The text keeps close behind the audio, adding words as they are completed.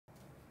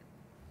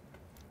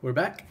We're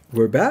back.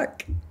 We're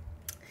back.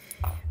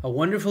 A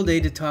wonderful day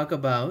to talk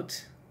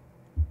about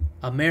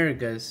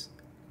America's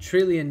 $1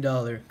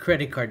 trillion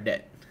credit card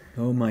debt.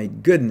 Oh my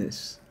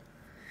goodness.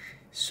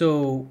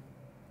 So,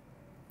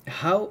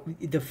 how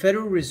the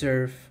Federal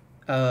Reserve,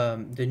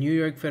 the New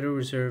York Federal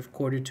Reserve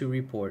Quarter 2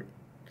 report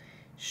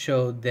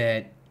showed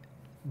that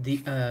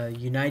the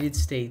United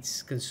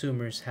States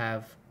consumers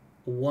have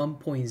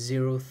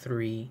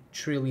 $1.03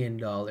 trillion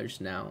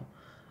now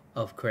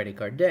of credit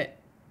card debt.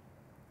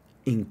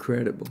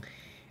 Incredible.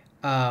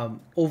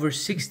 Over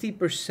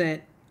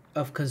 60%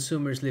 of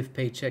consumers live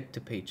paycheck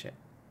to paycheck.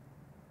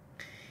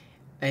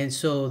 And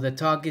so the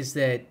talk is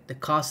that the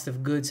cost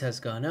of goods has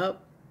gone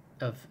up,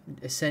 of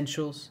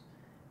essentials,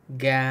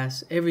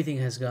 gas, everything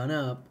has gone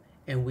up,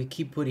 and we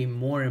keep putting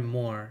more and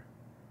more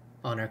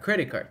on our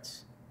credit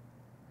cards.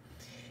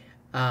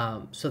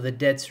 So the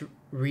debt's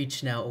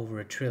reached now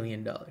over $1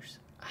 trillion.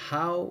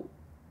 How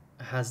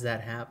has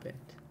that happened?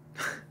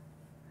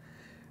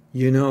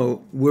 You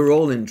know, we're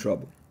all in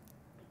trouble.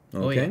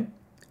 Okay? Oh, yeah.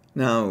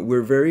 Now,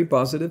 we're very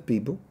positive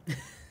people.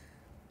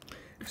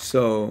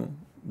 So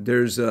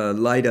there's a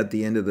light at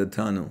the end of the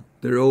tunnel.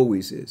 There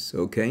always is,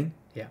 okay?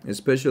 Yeah.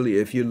 Especially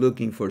if you're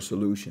looking for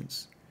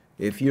solutions.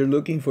 If you're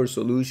looking for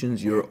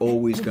solutions, you're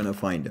always going to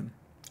find them.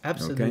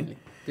 Absolutely.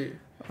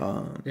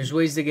 There's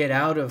ways to get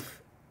out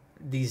of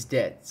these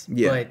debts.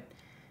 Yeah.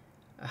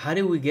 But how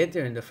did we get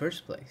there in the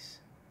first place?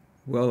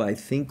 Well, I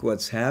think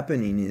what's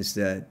happening is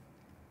that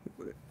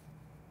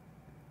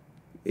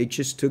it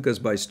just took us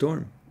by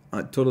storm.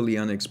 Totally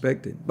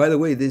unexpected. By the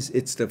way,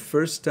 it's the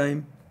first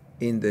time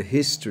in the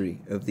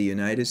history of the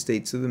United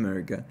States of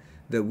America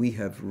that we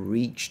have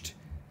reached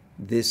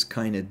this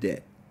kind of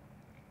debt.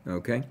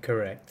 Okay?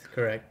 Correct.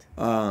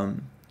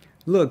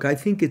 Look, I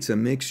think it's a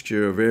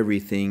mixture of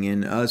everything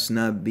and us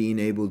not being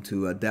able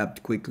to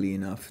adapt quickly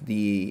enough.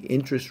 The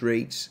interest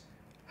rates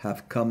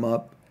have come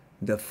up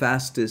the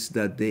fastest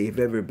that they've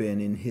ever been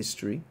in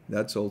history.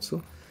 That's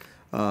also.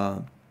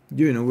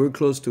 We're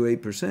close to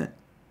 8%.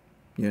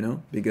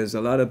 Because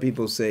a lot of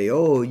people say,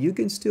 oh, you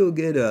can still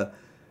get a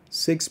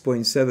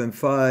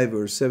 6.75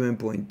 or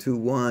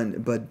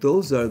 7.21, but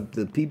those are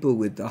the people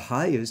with the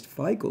highest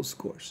FICO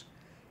scores.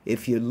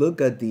 If you look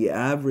at the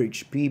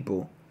average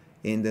people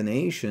in the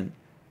nation,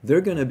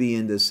 they're going to be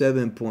in the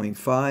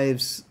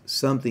 7.5s,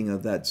 something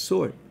of that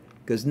sort,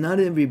 because not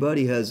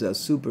everybody has a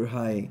super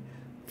high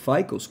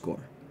FICO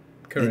score.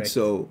 Correct. And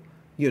so,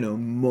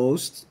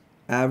 most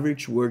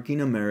average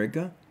working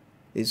America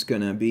is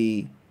going to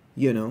be,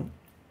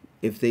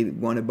 if they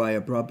want to buy a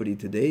property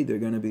today, they're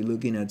going to be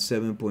looking at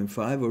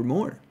 7.5 or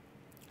more.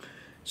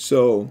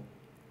 So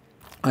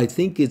I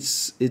think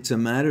it's a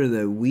matter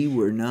that we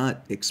were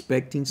not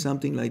expecting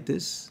something like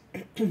this.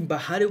 But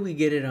how do we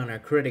get it on our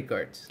credit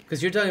cards?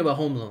 Because you're talking about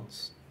home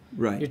loans.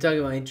 Right. You're talking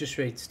about interest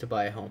rates to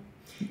buy a home.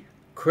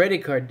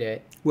 Credit card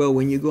debt. Well,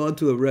 when you go out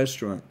to a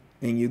restaurant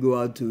and you go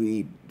out to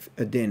eat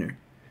a dinner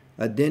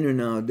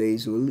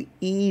nowadays will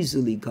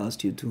easily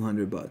cost you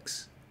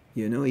 $200,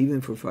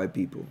 even for 5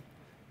 people.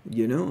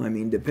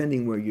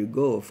 Depending where you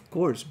go, of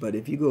course, but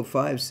if you go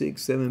 5,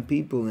 6, 7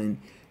 people and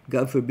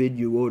God forbid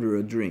you order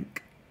a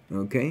drink,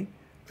 okay?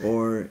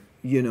 Or,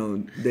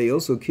 they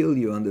also kill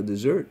you on the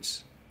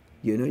desserts.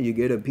 You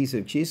get a piece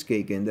of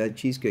cheesecake and that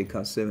cheesecake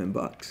costs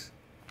 $7,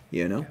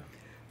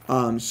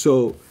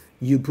 So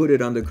you put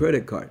it on the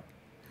credit card.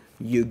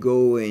 You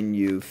go and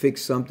you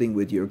fix something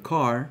with your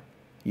car.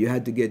 You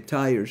had to get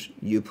tires.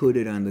 You put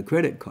it on the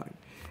credit card.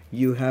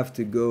 You have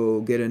to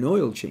go get an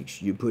oil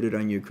change. You put it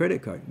on your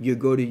credit card. You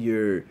go to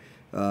your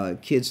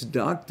kid's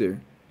doctor,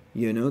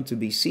 to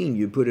be seen.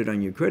 You put it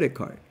on your credit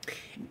card.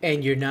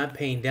 And you're not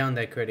paying down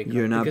that credit card.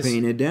 You're not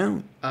paying it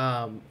down.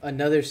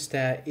 Another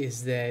stat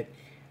is that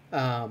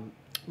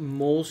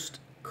most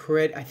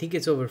credit, I think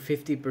it's over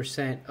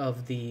 50%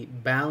 of the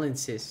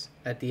balances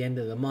at the end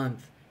of the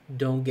month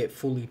don't get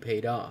fully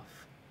paid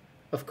off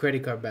of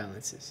credit card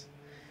balances.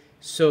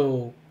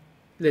 So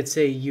let's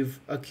say you've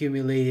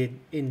accumulated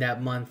in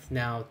that month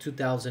now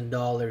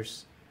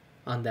 $2,000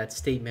 on that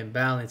statement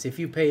balance. If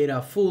you pay it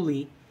off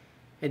fully,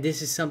 and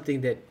this is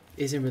something that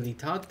isn't really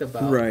talked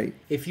about, right?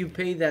 If you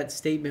pay that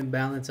statement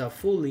balance off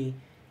fully,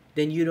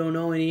 then you don't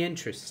owe any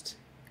interest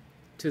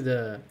to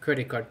the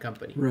credit card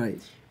company, right?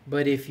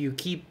 But if you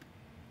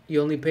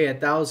only pay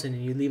 $1,000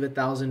 and you leave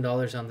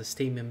 $1,000 on the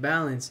statement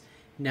balance,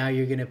 now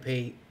you're gonna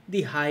pay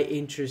the high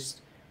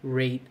interest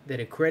rate that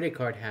a credit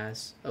card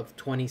has of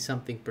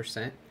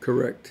 20-something%.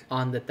 Correct.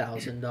 On the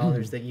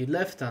 $1,000 that you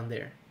left on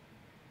there.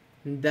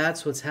 And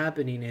that's what's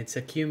happening. It's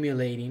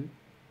accumulating.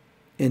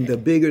 And the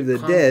bigger the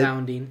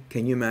compounding. Debt,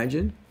 can you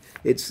imagine?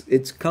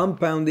 It's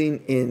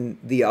compounding in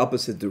the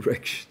opposite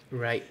direction.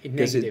 Right.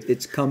 Because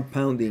it's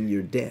compounding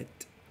your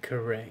debt.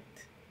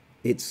 Correct.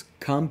 It's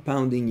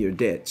compounding your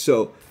debt.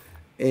 So,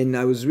 and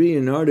I was reading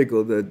an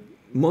article that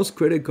most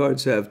credit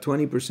cards have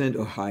 20%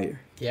 or higher.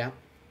 Yeah.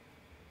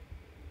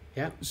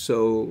 Yeah.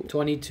 So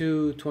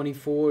 22,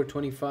 24,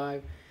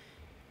 25.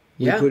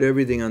 We put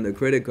everything on the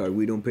credit card.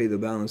 We don't pay the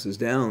balances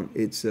down.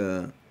 It's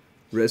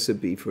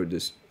recipe for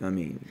this. I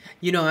mean,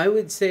 I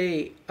would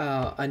say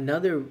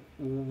another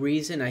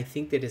reason I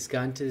think that it's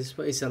gotten to this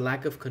point is a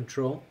lack of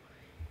control.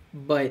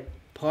 But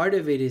part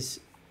of it is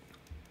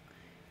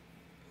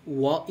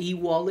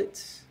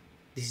e-wallets,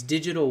 these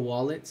digital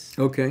wallets.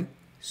 okay.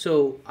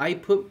 So I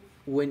put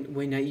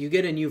when you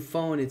get a new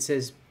phone, it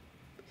says,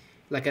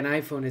 like an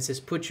iPhone, it says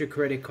put your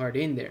credit card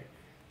in there.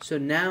 So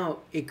now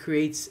it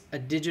creates a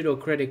digital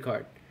credit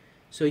card.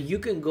 So you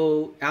can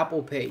go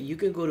Apple Pay, you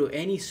can go to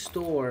any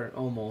store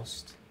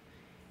almost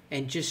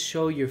and just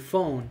show your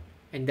phone,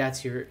 and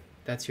that's your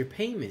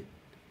payment.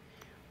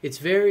 It's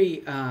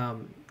very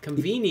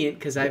convenient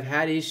because I've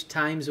had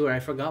times where I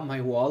forgot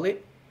my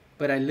wallet,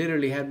 but I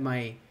literally had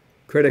my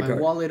Credit card.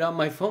 wallet on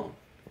my phone.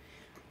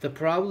 The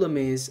problem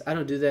is, I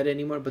don't do that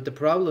anymore, but the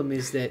problem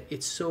is that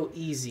it's so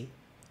easy.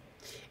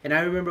 And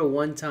I remember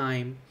one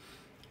time,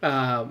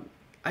 I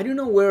don't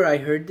know where I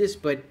heard this,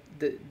 but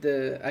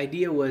the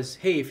idea was,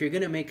 hey, if you're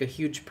going to make a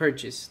huge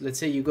purchase, let's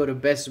say you go to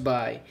Best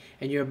Buy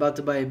and you're about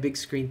to buy a big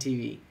screen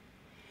TV,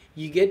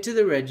 you get to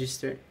the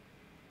register,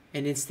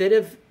 and instead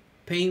of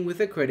paying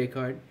with a credit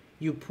card,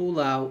 you pull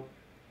out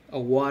a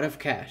wad of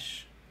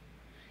cash.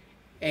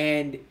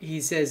 And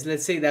he says,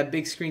 let's say that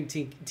big screen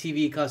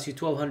TV costs you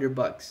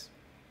 $1,200.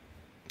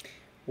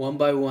 One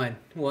by one,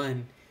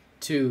 1,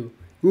 2,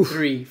 Oof.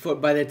 3, 4.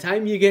 By the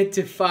time you get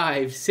to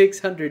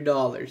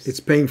 $600,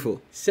 It's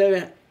painful.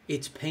 7.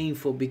 It's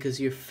painful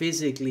because you're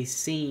physically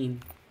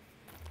seeing.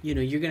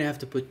 You're gonna have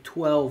to put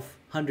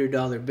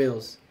 $1,200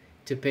 bills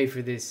to pay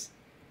for this,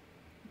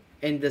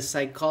 and the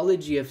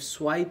psychology of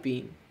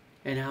swiping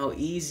and how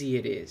easy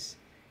it is,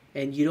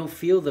 and you don't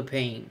feel the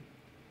pain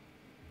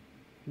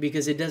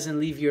because it doesn't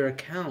leave your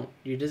account.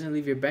 It doesn't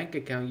leave your bank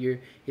account.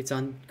 It's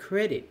on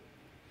credit.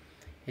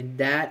 And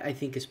that, I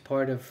think, is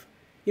part of,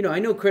 I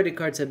know credit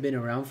cards have been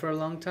around for a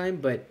long time,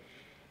 but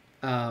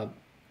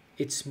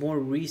it's more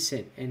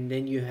recent. And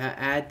then you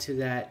add to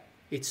that,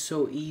 it's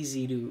so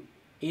easy to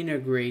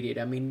integrate it.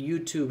 I mean,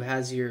 YouTube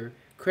has your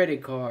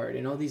credit card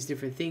and all these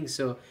different things.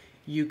 So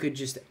you could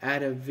just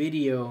add a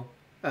video.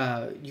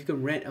 You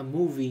can rent a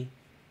movie,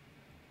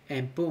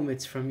 and boom,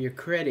 it's from your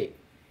credit.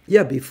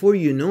 Yeah, before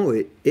you know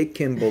it, it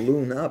can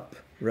balloon up,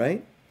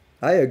 right?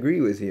 I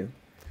agree with you.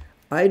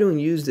 I don't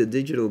use the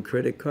digital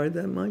credit card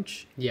that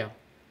much. Yeah.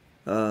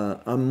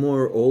 I'm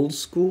more old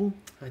school.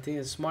 I think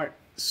it's smart.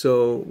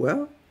 So,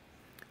 well,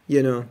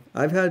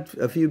 I've had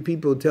a few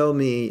people tell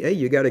me, hey,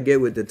 you got to get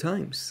with the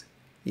times,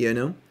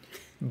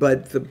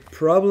 But the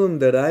problem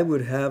that I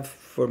would have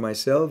for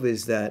myself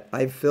is that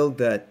I felt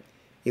that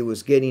it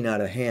was getting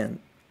out of hand,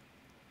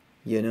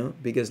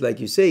 because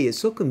like you say, it's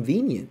so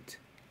convenient.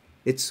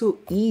 It's so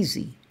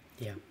easy.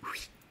 Yeah.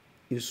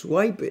 You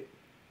swipe it.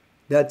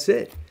 That's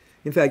it.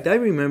 In fact, I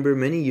remember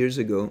many years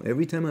ago,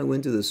 every time I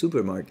went to the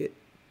supermarket,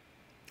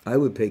 I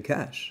would pay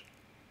cash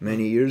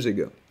many years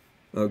ago.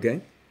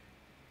 Okay?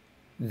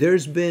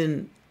 There's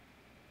been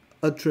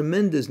a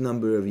tremendous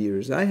number of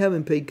years. I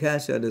haven't paid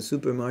cash at a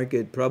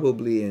supermarket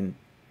probably in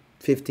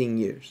 15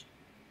 years.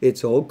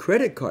 It's all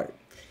credit card.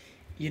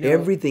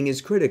 Everything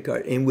is credit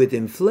card. And with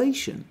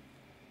inflation,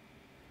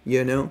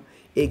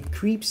 it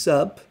creeps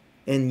up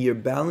and your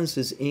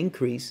balances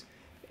increase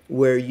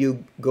where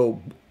you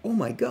go, oh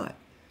my God.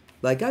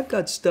 Like I've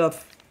got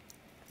stuff,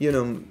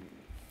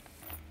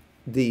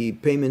 the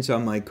payments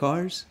on my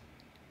cars,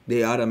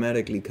 they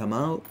automatically come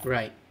out.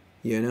 Right.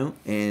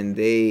 And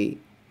they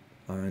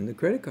are on the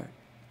credit card.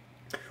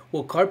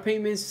 Well, card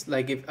payments,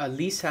 like if a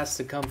lease has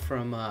to come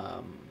from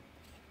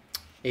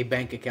a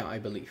bank account, I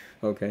believe.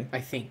 Okay. I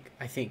think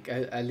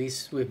at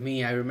least with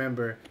me, I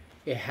remember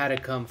it had to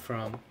come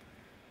from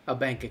a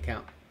bank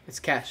account. It's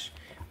cash.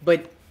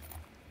 But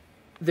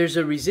there's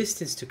a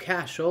resistance to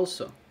cash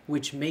also,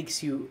 which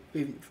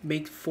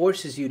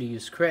forces you to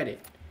use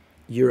credit.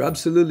 You're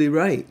absolutely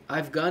right.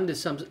 I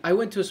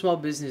went to a small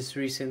business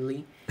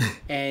recently,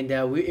 and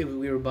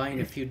we were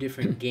buying a few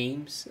different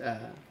games,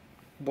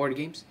 board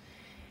games,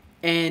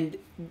 and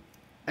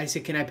I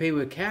said, "Can I pay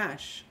with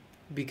cash?"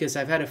 Because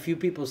I've had a few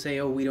people say,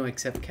 "Oh, we don't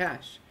accept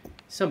cash."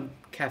 Some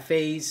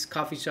cafes,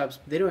 coffee shops,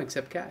 they don't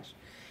accept cash.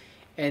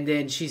 And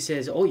then she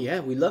says, "Oh yeah,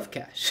 we love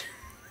cash."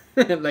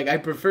 Like I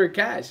prefer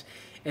cash.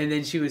 And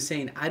then she was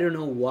saying, "I don't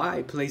know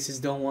why places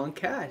don't want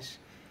cash."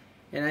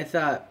 And I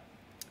thought,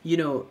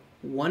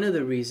 one of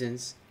the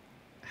reasons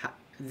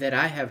that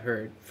I have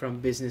heard from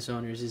business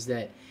owners is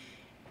that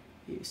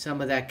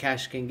some of that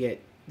cash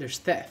there's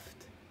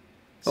theft.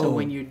 So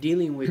when you're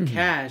dealing with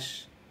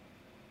cash,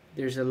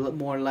 there's a lot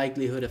more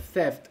likelihood of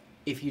theft.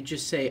 If you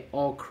just say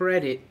all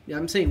credit,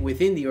 I'm saying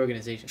within the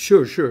organization.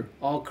 Sure.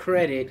 All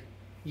credit,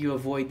 you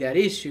avoid that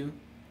issue.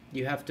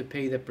 You have to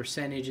pay the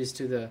percentages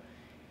to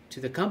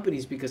the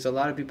companies, because a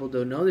lot of people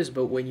don't know this,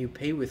 but when you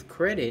pay with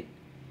credit,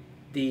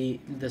 the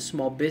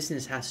small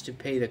business has to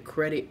pay the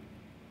credit,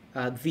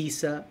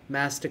 Visa,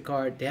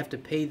 MasterCard, they have to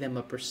pay them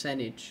a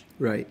percentage.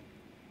 Right.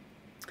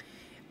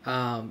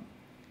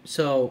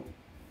 So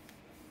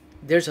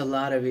there's a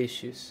lot of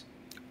issues.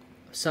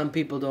 Some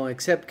people don't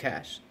accept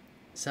cash.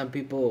 Some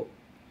people,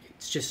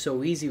 it's just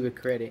so easy with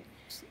credit.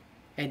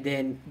 And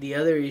then the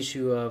other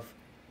issue of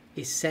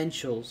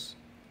essentials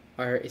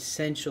are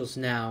essentials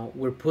now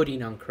we're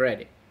putting on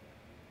credit.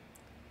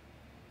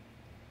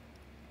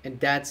 And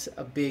that's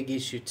a big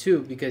issue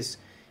too, because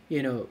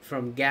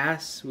from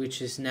gas,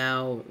 which is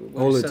now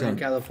All the Southern time.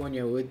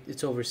 California,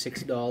 it's over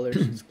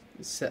 $6,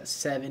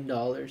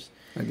 $7.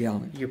 A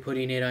gallon. You're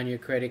putting it on your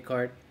credit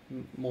card.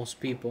 Most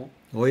people.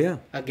 Oh yeah.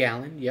 A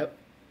gallon. Yep.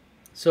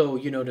 So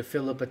to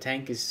fill up a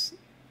tank is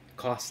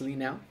costly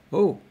now.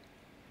 Oh.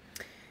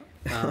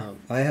 Um,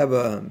 I have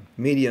a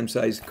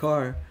medium-sized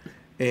car,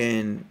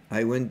 and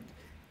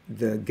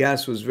the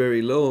gas was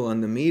very low on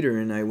the meter,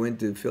 and I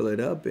went to fill it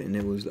up, and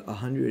it was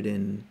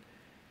 $115,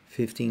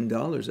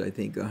 I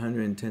think,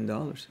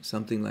 $110,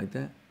 something like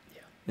that.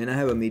 Yeah. And I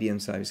have a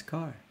medium-sized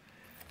car.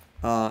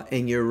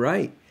 And you're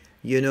right.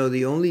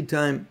 The only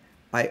time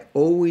I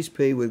always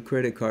pay with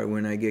credit card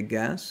when I get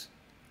gas.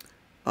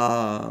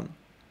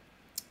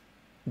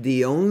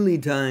 The only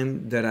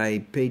time that I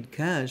paid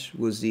cash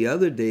was the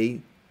other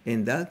day,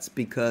 and that's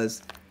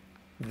because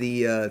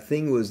the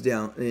thing was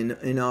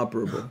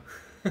inoperable.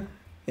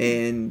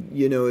 And,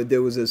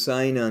 there was a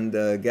sign on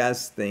the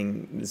gas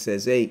thing that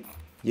says, hey,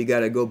 you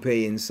got to go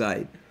pay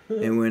inside.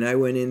 And when I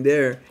went in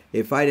there,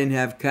 if I didn't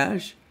have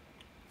cash,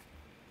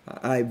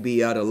 I'd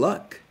be out of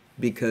luck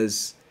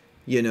because,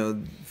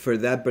 for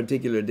that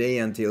particular day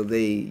until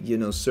they,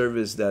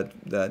 service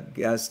that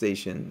gas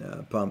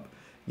station pump,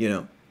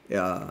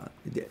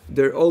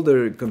 all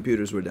their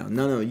computers were down.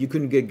 No, you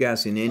couldn't get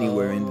gas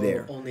anywhere in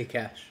there. Only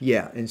cash.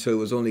 Yeah, and so it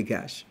was only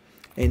cash.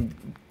 And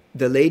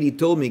the lady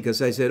told me,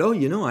 because I said,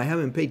 I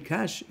haven't paid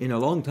cash in a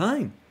long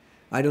time.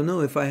 I don't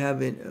know if I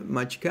have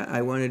much cash.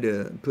 I wanted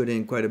to put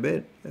in quite a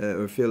bit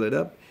or fill it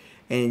up.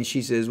 And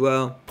she says,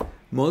 well,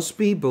 most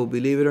people,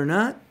 believe it or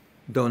not,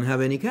 don't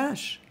have any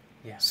cash.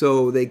 Yeah.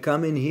 So they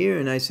come in here,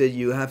 and I said,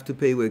 you have to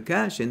pay with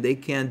cash, and they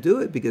can't do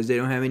it because they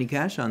don't have any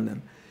cash on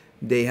them.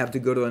 They have to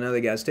go to another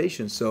gas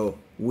station. So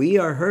we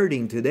are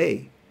hurting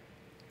today.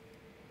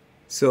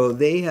 So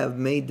they have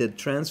made the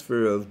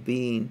transfer of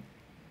being,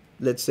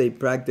 let's say,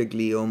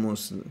 practically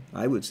almost,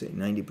 I would say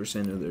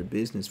 90% of their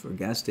business for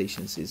gas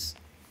stations is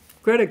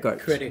credit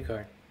cards. Credit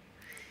card.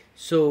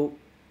 So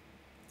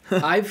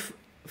I've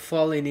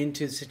fallen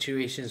into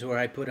situations where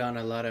I put on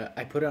a lot of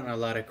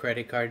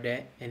credit card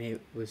debt, and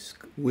it was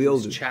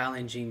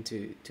challenging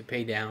to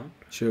pay down.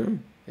 Sure.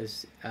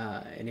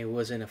 And it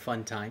wasn't a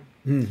fun time.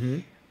 Mm-hmm.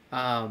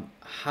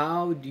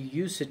 How do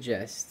you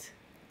suggest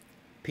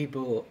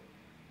people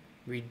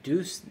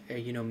reduce,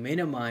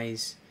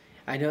 minimize,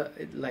 I know,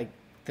 like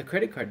the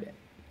credit card debt?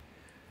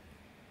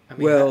 I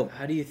mean,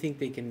 how do you think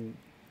they can?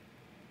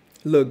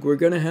 Look, we're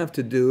going to have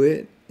to do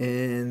it,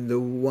 and the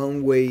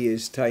one way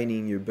is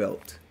tightening your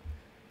belt.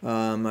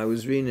 I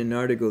was reading an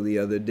article the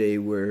other day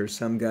where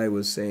some guy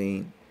was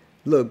saying,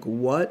 look,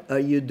 what are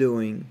you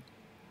doing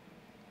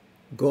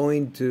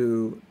going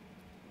to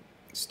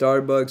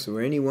Starbucks or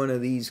any one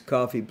of these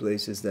coffee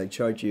places that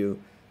charge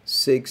you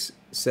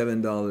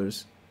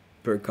 $6-7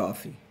 per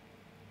coffee?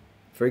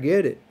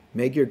 Forget it.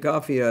 Make your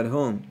coffee at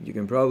home. You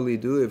can probably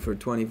do it for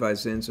 25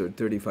 cents or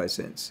 35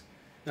 cents.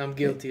 I'm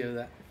guilty of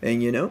that.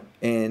 And you're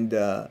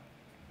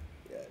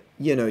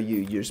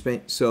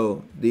spending.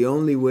 So the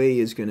only way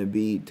is going to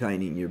be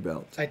tightening your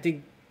belt. I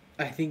think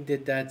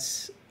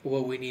that's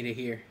what we need to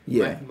hear.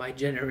 Yeah. My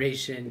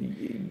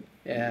generation,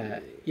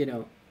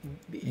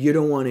 You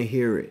don't want to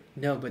hear it.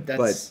 No,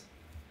 but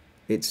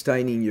it's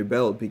tightening your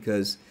belt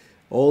because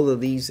all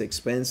of these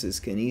expenses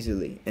can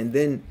easily. And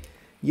then,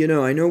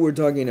 I know we're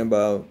talking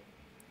about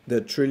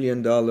the $1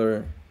 trillion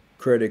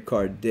credit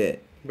card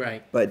debt.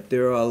 Right. But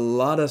there are a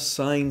lot of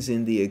signs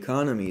in the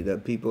economy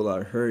that people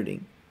are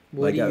hurting.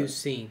 What are you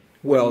seeing?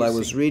 Well, I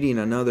was reading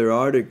another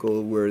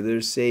article where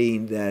they're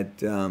saying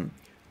that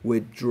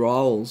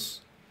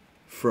withdrawals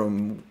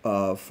from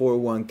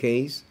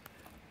 401ks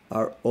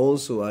are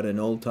also at an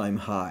all-time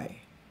high.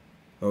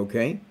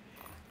 Okay?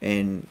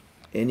 And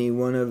any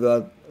one of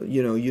the,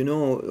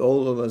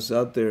 all of us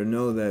out there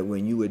know that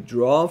when you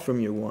withdraw from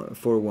your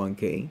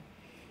 401k,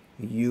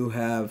 you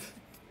have,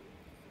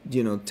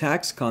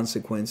 tax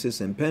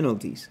consequences and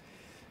penalties.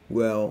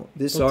 Well,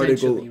 this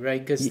article, right?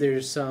 Because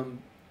there's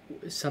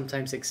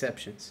sometimes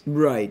exceptions.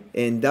 Right,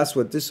 and that's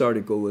what this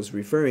article was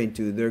referring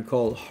to. They're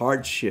called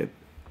hardship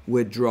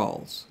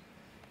withdrawals.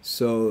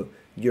 So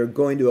you're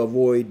going to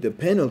avoid the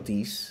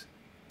penalties,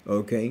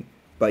 okay,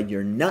 but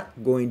you're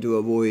not going to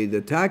avoid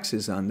the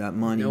taxes on that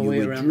money you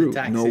withdrew.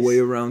 No way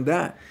around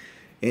that.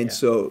 And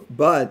so,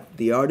 but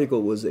the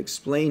article was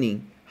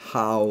explaining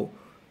how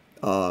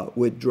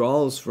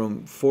withdrawals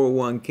from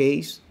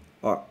 401ks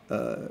are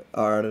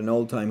at an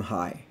all-time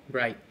high.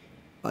 Right.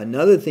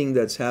 Another thing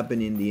that's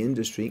happened in the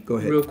industry, go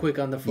ahead. Real quick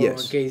on the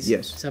 401ks.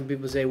 Yes. Some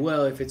people say,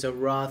 well, if it's a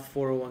Roth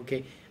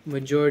 401k,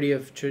 majority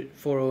of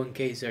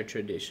 401ks are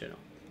traditional.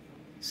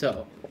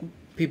 So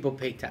people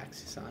pay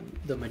taxes on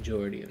the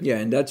majority of them. Yeah,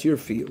 and that's your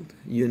field.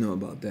 You know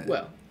about that.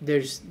 Well,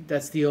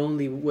 that's the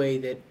only way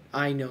that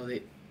I know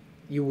that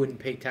you wouldn't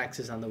pay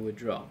taxes on the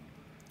withdrawal.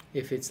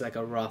 if it's like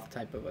a Roth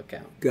type of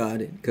account. Got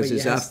it. Because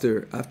it's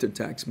after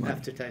tax money.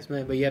 After tax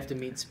money, but you have to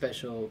meet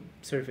special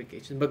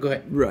certifications. But go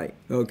ahead. Right.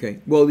 Okay.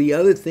 Well, the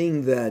other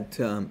thing that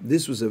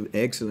this was an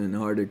excellent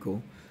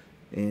article,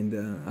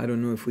 and I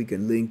don't know if we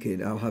can link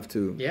it. I'll have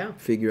to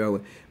figure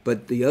out.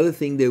 But the other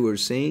thing they were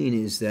saying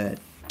is that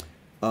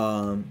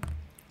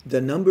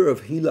the number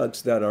of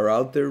HELOCs that are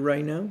out there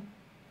right now.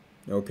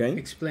 Okay.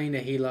 Explain a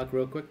HELOC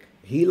real quick.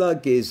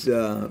 HELOC is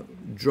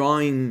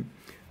drawing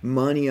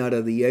money out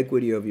of the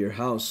equity of your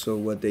house. So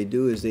what they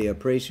do is they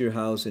appraise your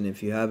house, and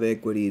if you have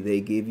equity,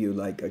 they give you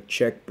like a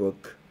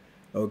checkbook,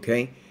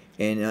 okay?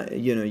 And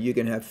you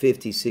can have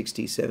 $50,000,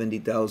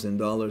 $60,000,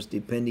 $70,000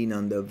 depending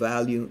on the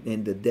value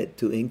and the debt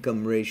to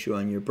income ratio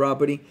on your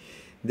property.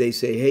 They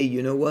say, hey,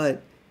 you know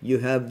what? You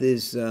have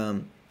this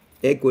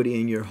equity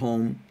in your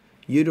home.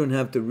 You don't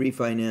have to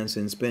refinance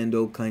and spend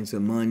all kinds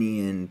of money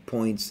and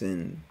points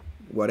and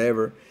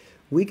whatever.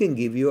 We can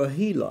give you a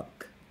HELOC.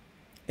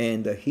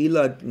 And a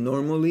HELOC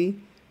normally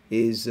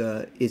is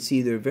it's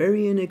either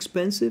very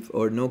inexpensive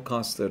or no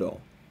cost at all,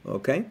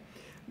 okay?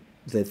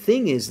 The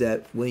thing is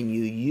that when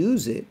you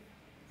use it,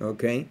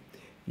 okay,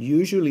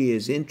 usually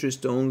is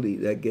interest only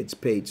that gets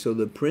paid. So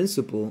the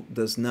principal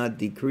does not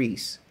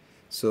decrease.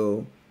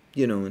 So,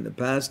 in the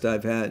past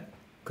I've had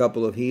a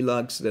couple of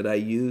HELOCs that I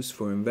use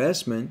for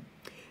investment,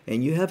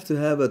 and you have to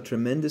have a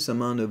tremendous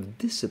amount of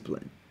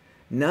discipline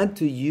not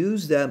to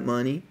use that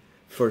money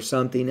for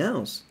something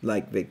else,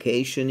 like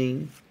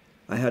vacationing.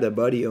 I had a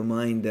buddy of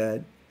mine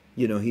that,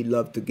 he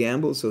loved to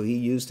gamble, so he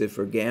used it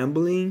for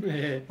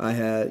gambling. I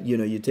had,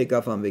 you take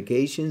off on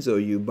vacations, or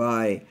you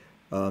buy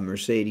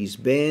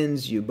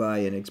Mercedes-Benz, you buy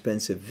an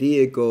expensive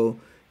vehicle,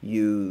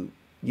 you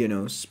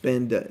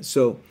spend.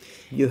 So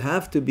you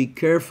have to be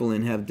careful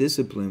and have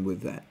discipline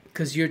with that.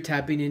 Because you're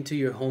tapping into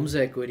your home's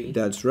equity.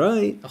 That's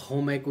right. A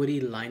home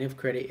equity line of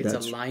credit. It's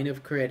a line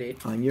of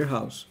credit. On your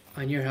house.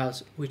 On your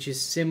house, which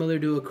is similar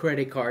to a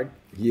credit card.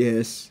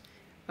 Yes.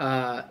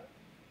 But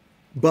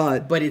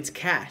it's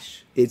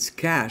cash. It's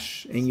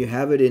cash, and you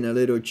have it in a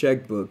little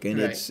checkbook, and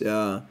right.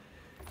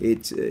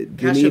 it's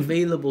cash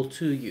available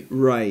to you.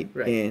 Right.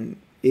 And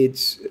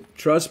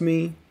trust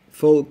me,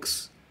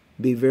 folks,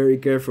 be very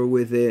careful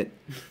with it.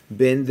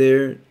 Been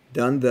there,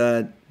 done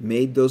that,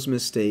 made those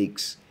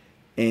mistakes,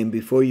 and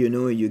before you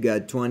know it, you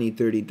got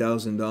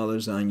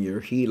 $20,000-$30,000 on your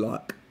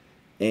HELOC.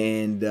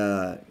 And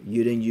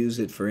you didn't use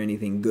it for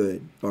anything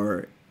good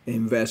or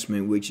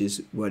investment, which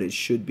is what it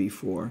should be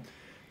for,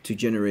 to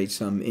generate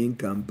some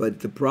income.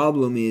 But the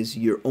problem is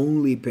you're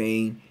only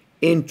paying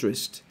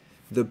interest.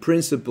 The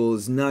principal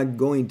is not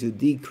going to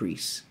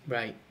decrease.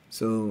 Right.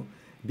 So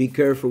be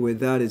careful with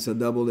that. It's a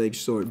double-edged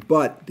sword.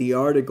 But the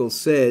article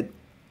said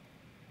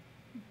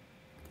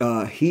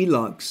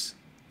HELOCs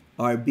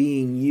are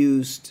being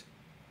used,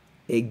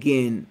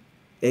 again,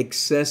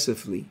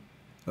 excessively.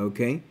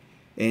 Okay?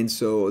 And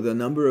so the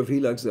number of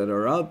HELOCs that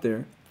are out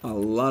there, a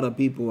lot of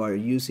people are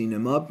using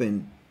them up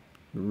and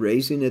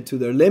raising it to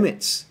their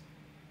limits.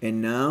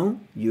 And now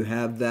you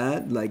have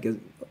that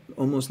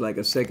almost like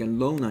a second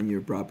loan on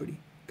your property,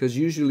 because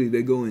usually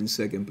they go in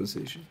second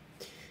position.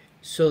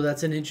 So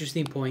that's an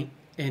interesting point,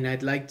 and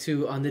I'd like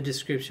to, on the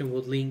description,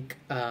 we'll link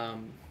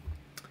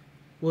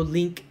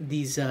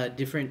these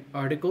different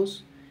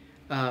articles.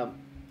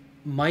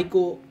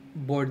 Michael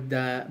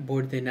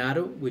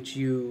Bordenado, which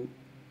you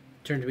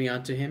turned me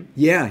on to him.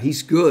 Yeah,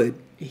 he's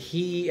good.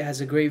 He has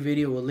a great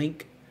video, we'll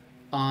link,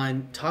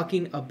 on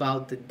talking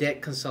about the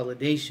debt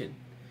consolidation.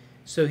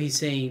 So he's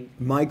saying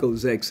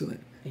Michael's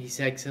excellent. He's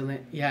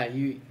excellent. Yeah,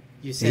 you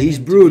said he's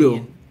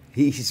brutal.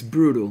 He's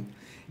brutal.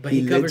 But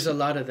he covers a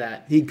lot of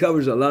that. He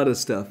covers a lot of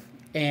stuff.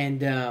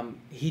 And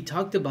he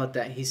talked about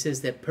that. He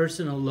says that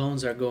personal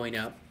loans are going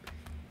up,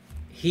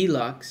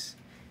 HELOCs.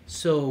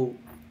 So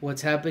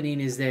what's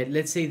happening is that,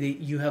 let's say that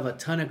you have a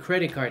ton of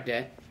credit card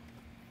debt.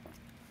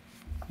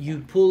 You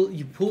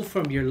pull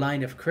from your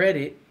line of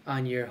credit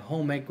on your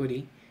home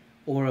equity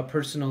or a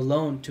personal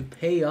loan to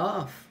pay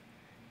off.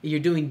 You're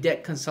doing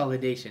debt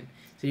consolidation.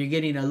 So you're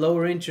getting a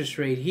lower interest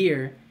rate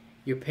here.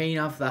 You're paying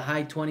off the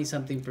high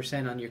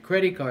 20-something% on your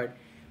credit card.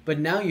 But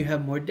now you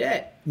have more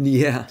debt.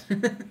 Yeah.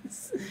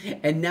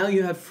 And now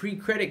you have free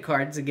credit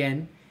cards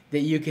again that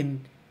you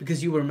can,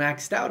 because you were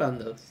maxed out on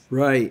those.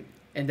 Right.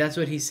 And that's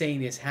what he's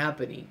saying is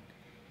happening.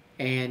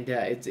 And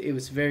it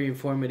was very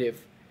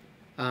informative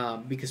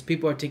because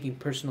people are taking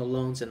personal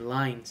loans and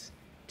lines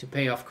to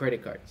pay off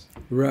credit cards.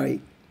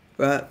 Right.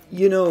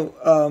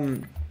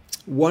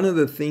 One of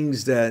the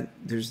things that,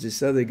 there's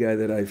this other guy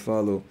that I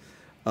follow,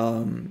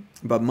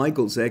 but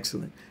Michael's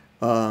excellent.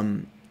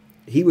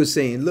 He was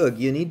saying, look,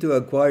 you need to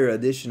acquire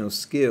additional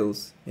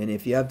skills, and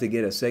if you have to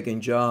get a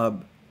second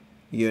job,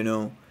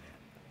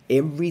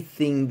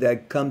 everything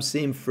that comes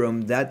in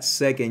from that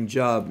second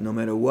job, no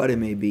matter what it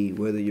may be,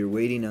 whether you're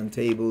waiting on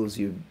tables,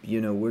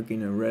 you're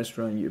working in a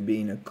restaurant, you're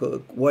being a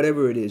cook,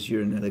 whatever it is,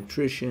 you're an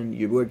electrician,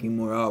 you're working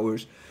more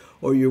hours,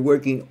 or you're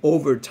working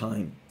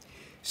overtime.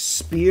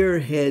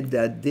 Spearhead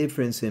that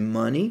difference in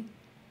money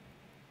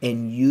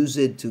and use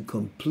it to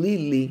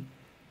completely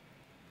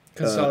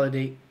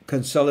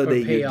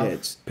consolidate pay your off.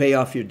 debts, pay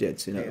off your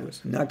debts, in Pay other off.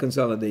 words. Not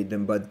consolidate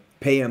them, but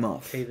pay them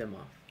off. Pay them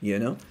off. You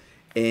know?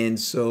 And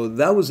so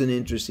that was an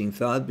interesting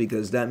thought,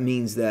 because that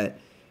means that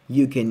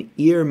you can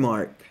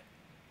earmark,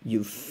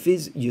 you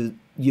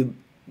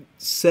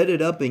set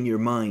it up in your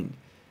mind,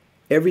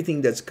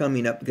 everything that's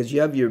coming up, because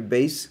you have your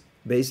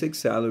basic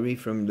salary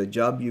from the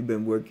job you've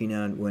been working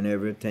on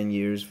whenever, 10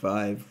 years,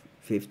 5,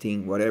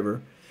 15,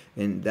 whatever,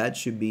 and that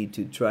should be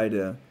to try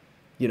to,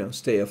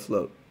 stay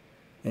afloat.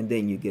 And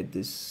then you get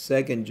this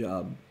second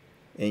job,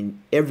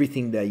 and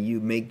everything that you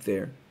make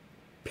there,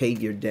 pay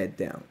your debt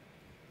down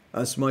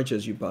as much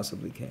as you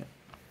possibly can.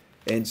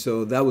 And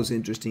so that was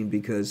interesting,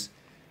 because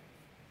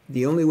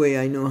the only way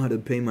I know how to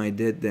pay my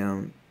debt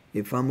down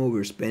if I'm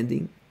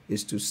overspending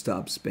is to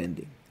stop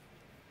spending,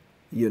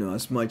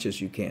 as much as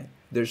you can.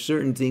 There's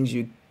certain things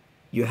you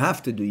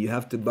have to do. You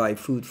have to buy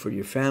food for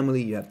your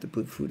family. You have to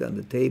put food on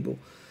the table.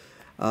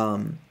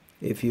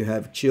 If you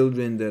have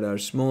children that are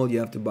small, you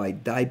have to buy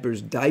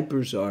diapers.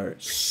 Diapers are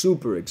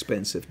super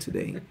expensive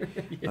today,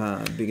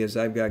 because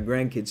I've got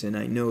grandkids and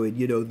I know it.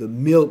 The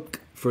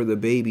milk for the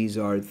babies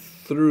are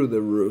through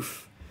the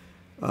roof.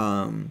 They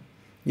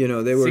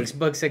were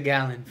 $6 a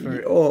gallon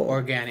for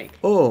organic.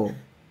 Oh,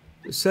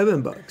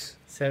 $7.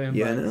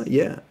 $7.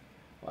 Yeah.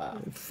 Wow.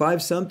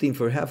 5 something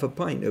for half a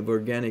pint of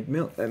organic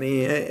milk. I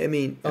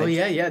mean. Oh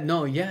yeah.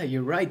 No, yeah,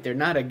 you're right. They're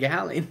not a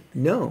gallon.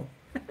 No.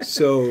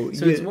 So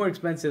it's more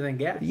expensive than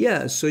gas.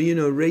 Yeah. So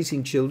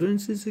raising children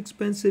is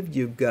expensive.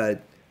 You've got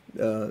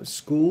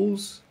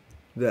schools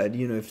that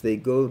if they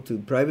go to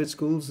private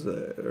schools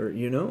or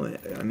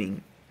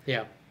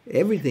Yeah.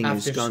 everything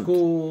After is gone.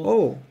 school.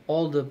 Oh,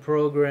 all the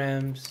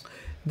programs.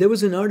 there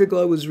was an article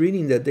I was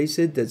reading that they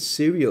said that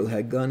cereal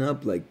had gone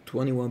up like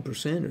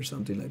 21% or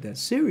something like that.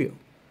 Cereal.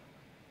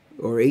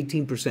 Or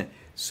 18%.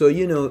 So,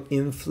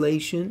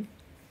 inflation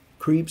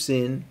creeps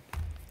in,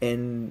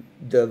 and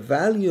the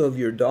value of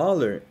your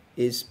dollar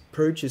is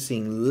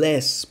purchasing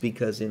less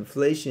because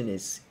inflation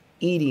is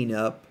eating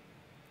up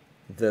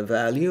the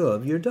value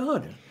of your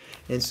dollar.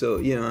 And so,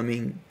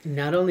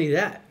 Not only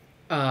that,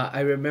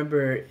 I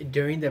remember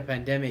during the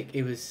pandemic,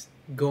 it was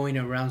going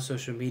around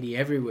social media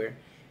everywhere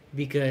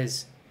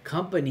because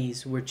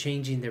companies were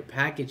changing their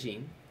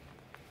packaging.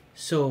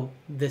 So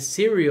the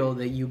cereal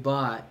that you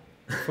bought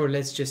for,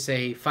 let's just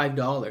say,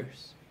 $5,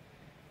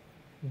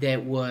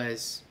 that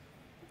was,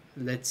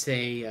 let's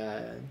say,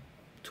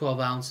 12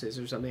 ounces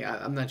or something.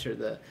 I'm not sure.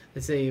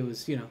 Let's say it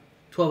was,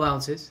 12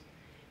 ounces.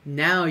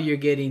 Now you're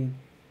getting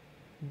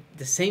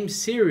the same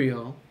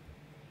cereal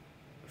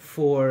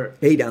for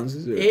 8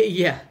 ounces. Or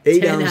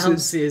 10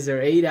 ounces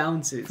or 8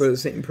 ounces. For the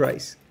same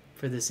price.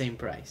 For the same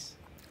price.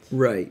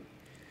 Right.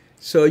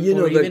 So,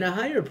 or even a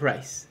higher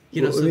price.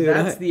 So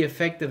that's the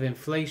effect of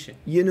inflation.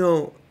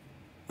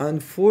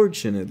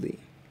 Unfortunately,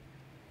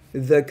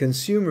 the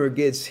consumer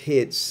gets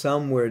hit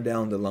somewhere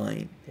down the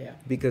line. Yeah.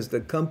 Because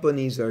the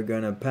companies are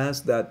going to pass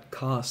that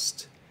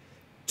cost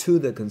to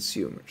the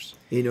consumers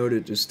in order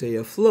to stay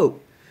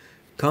afloat.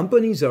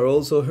 Companies are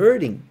also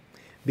hurting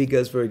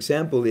because, for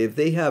example, if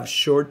they have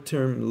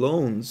short-term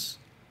loans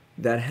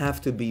that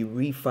have to be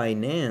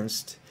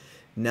refinanced,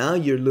 now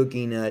you're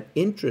looking at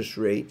interest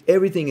rate.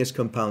 Everything is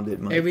compounded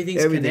money.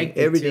 Connected.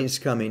 Everything's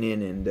coming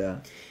in,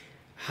 and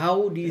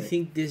how do you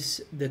think the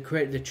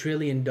 $1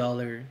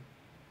 trillion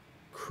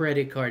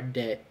credit card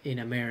debt in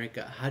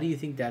America, how do you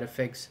think that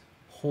affects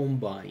home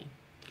buying?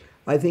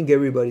 I think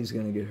everybody's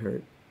going to get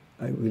hurt.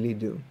 I really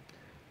do.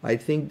 I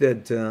think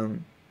that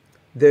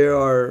there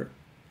are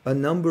a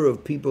number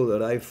of people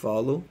that I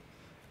follow,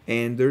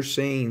 and they're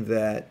saying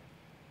that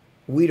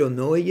we don't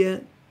know it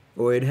yet,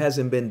 or it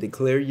hasn't been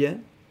declared yet,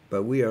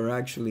 but we are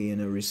actually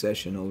in a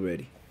recession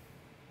already.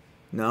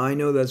 Now, I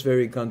know that's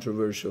very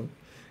controversial,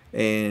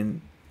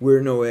 and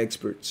we're no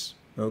experts,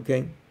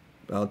 okay?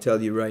 I'll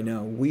tell you right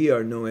now, we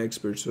are no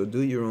experts, so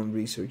do your own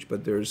research.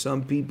 But there are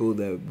some people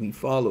that we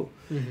follow,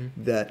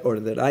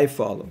 that I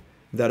follow,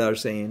 that are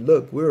saying,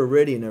 look, we're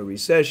already in a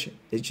recession.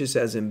 It just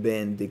hasn't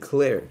been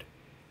declared.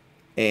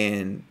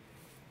 And,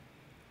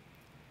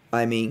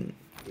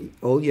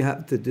 all you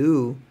have to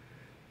do,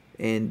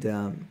 and,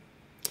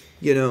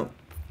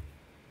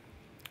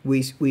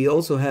 we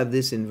also have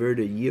this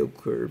inverted yield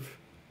curve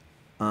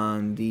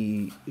on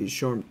the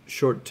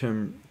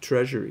short-term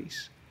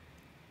treasuries.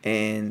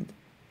 And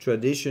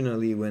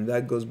traditionally, when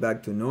that goes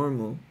back to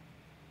normal,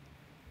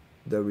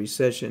 the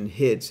recession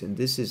hits. And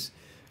this is,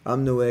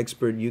 I'm no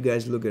expert, you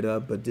guys look it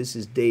up, but this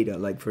is data.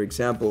 Like, for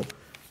example,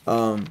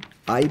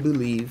 I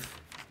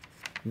believe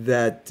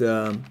that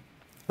a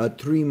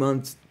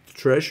 3-month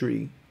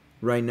treasury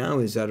right now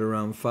is at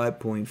around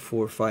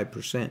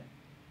 5.45%.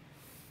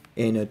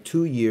 And a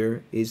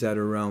 2-year is at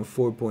around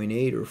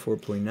 4.8 or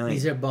 4.9.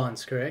 These are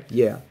bonds, correct?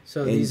 Yeah.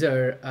 So these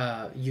are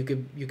you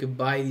could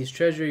buy these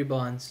treasury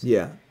bonds.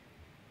 Yeah.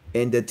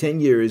 And the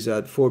 10-year is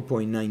at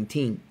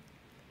 4.19.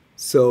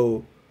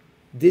 So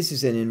this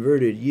is an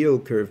inverted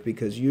yield curve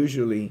because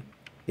usually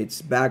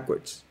it's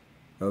backwards.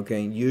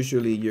 Okay?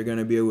 Usually you're going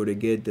to be able to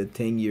get the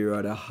 10-year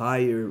at a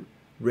higher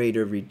rate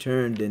of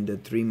return than the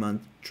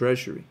 3-month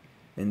treasury.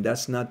 And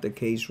that's not the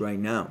case right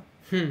now.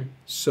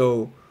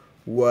 So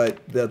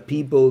what the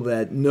people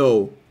that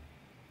know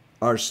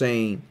are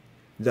saying,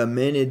 the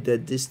minute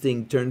that this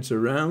thing turns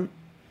around,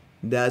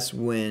 that's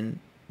when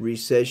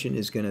recession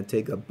is going to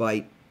take a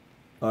bite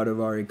out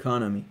of our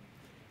economy.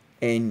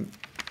 And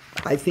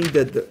I think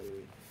that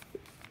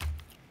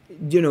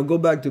go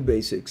back to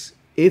basics.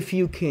 If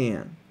you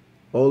can,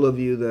 all of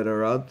you that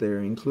are out there,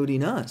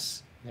 including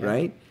us,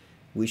 right?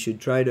 We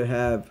should try to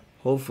have,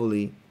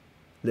 hopefully,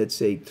 let's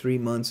say 3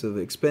 months of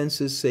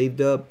expenses saved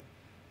up.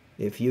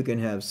 If you can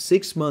have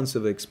 6 months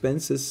of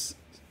expenses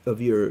of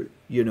your,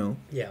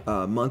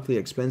 monthly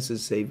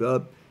expenses saved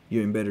up,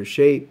 you're in better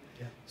shape.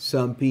 Yeah.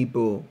 Some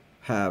people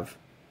have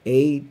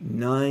 8,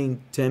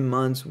 9, 10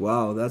 months.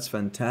 Wow, that's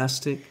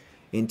fantastic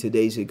in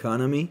today's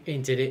economy.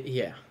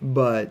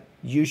 But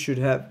you should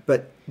have,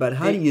 but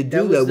how do you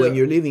do that when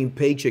you're living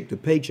paycheck to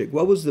paycheck?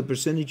 What was the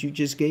percentage you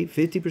just gave?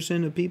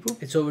 50% of people?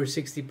 It's over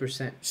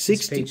 60%.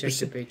 60%. Paycheck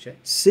to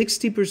paycheck.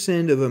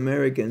 60% of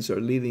Americans are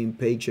living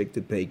paycheck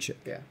to paycheck.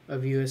 Yeah,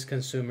 of U.S.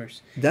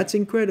 consumers. That's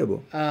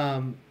incredible.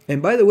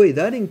 And by the way,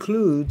 that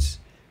includes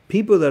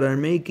people that are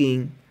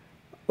making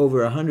over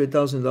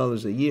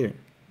 $100,000 a year.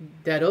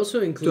 That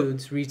also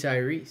includes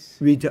retirees.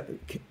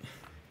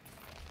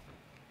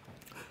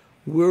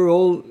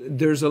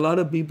 There's a lot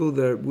of people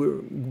that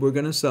we're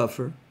going to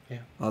suffer. Yeah.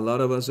 A lot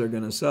of us are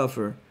going to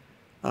suffer.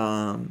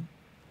 I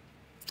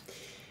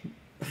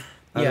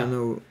don't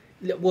know.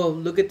 Well,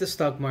 look at the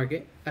stock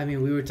market. I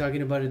mean, we were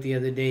talking about it the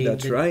other day.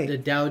 That's right. The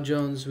Dow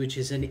Jones, which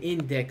is an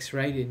index,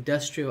 right?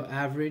 Industrial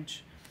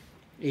average,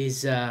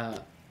 is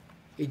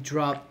it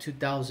dropped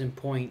 2,000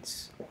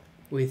 points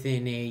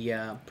within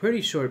a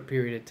pretty short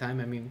period of time.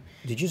 I mean,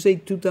 did you say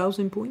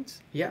 2,000 points?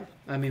 Yeah,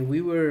 I mean,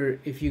 we were.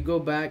 If you go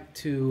back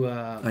to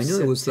I know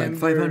it was like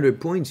 500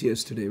 points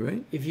yesterday,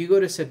 right? If you go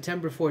to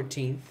September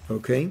 14th,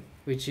 okay,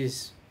 which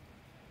is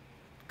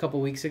a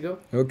couple weeks ago,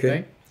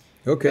 okay,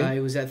 okay,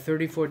 it was at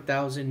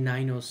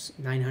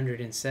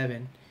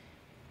 34,907,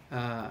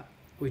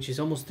 which is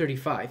almost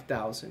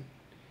 35,000.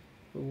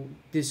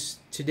 This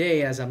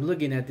today, as I'm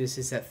looking at this,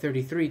 is at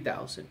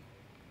 33,000.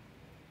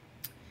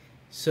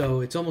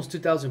 So it's almost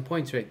 2,000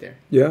 points right there.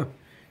 Yeah.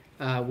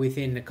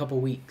 Within a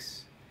couple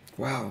weeks.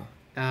 Wow.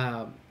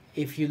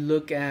 If you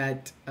look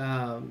at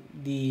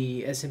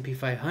the S&P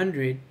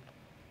 500,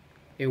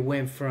 it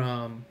went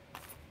from,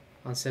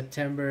 on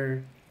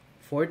September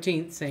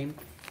 14th, same,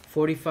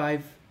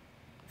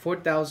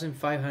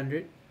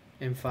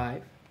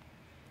 4,505,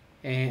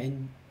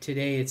 and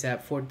today it's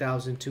at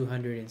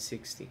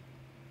 4,260.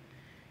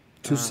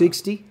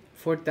 260?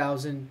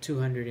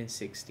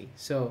 4,260.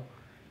 So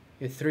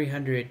you're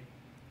 300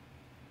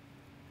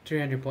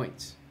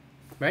 points,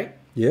 right?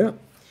 Yeah.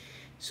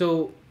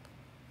 So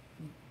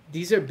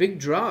these are big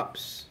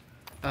drops,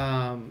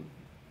 and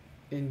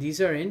these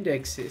are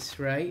indexes,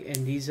 right?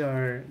 And these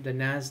are the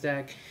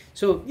NASDAQ.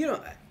 So,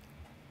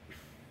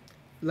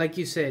 like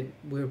you said,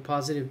 we're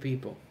positive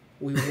people.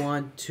 We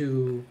want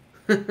to,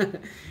 I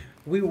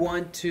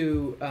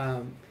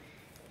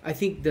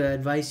think the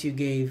advice you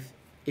gave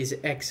is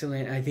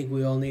excellent. I think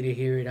we all need to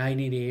hear it. I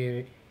need to hear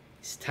it.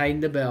 It's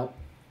tighten the belt.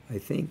 I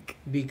think.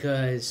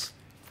 Because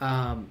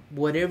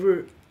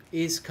whatever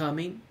is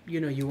coming,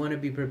 you want to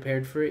be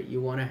prepared for it. You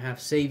want to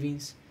have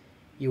savings.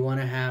 You want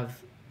to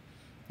have,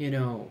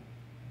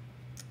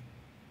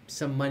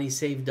 some money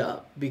saved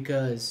up.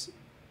 Because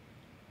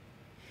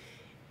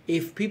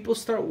if people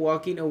start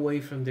walking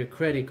away from their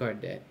credit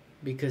card debt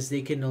because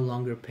they can no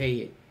longer pay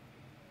it,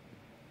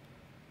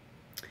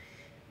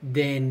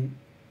 then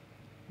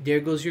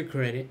there goes your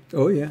credit.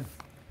 Oh, yeah.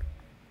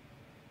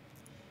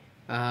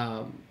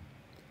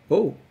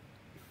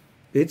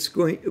 It's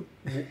going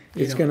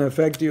to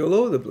affect you all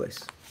over the place.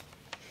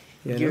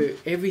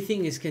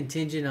 Everything is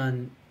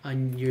contingent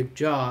on your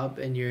job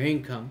and your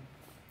income.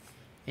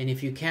 And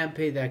if you can't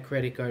pay that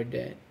credit card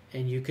debt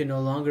and you can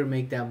no longer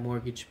make that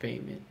mortgage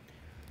payment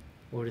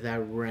or that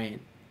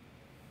rent,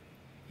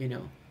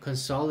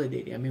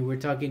 consolidating. I mean, we're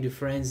talking to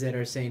friends that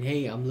are saying,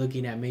 hey, I'm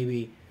looking at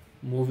maybe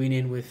moving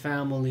in with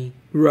family.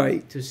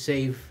 Right. To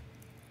save.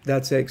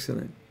 That's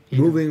excellent.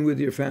 Moving with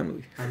your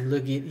family. I'm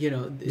looking,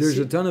 There's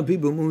a ton of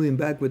people moving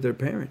back with their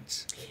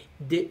parents.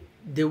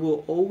 There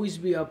will always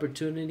be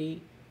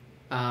opportunity,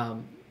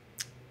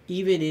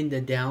 even in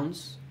the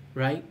downs,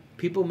 right?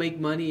 People make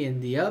money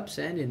in the ups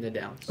and in the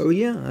downs. Oh,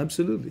 yeah,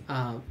 absolutely.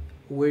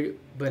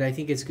 But I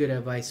think it's good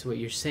advice what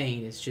you're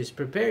saying. Is just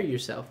prepare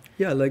yourself.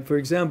 Yeah, like, for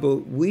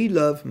example,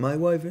 my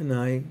wife and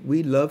I,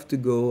 we love to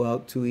go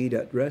out to eat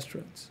at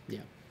restaurants.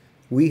 Yeah.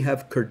 We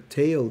have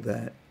curtailed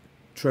that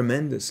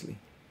tremendously.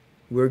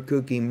 We're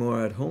cooking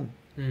more at home.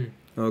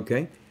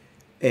 Okay?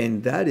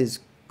 And that is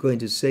going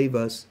to save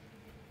us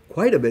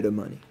quite a bit of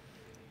money.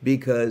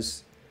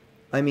 Because,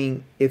 I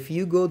mean, if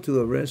you go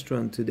to a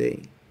restaurant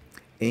today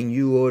and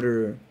you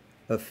order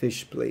a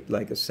fish plate,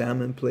 like a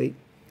salmon plate,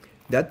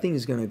 that thing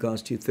is going to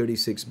cost you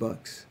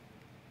 $36.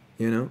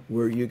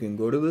 Where you can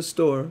go to the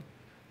store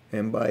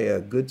and buy a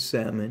good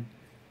salmon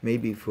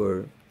maybe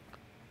for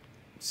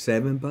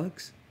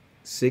 $7,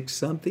 $6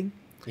 something.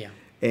 Yeah.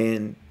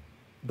 And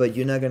but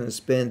you're not going to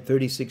spend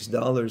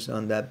 $36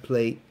 on that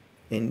plate.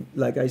 And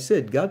like I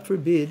said, God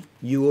forbid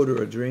you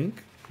order a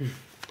drink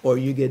or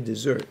you get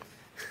dessert.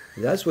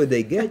 That's what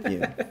they get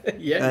you.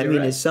 Yeah, I you're mean,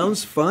 right. it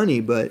sounds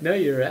funny, but No,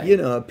 you're right. you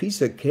know, a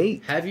piece of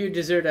cake. Have your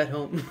dessert at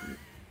home.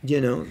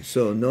 You know,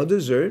 so no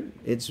dessert.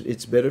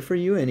 It's better for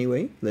you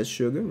anyway. Less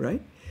sugar,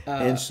 right?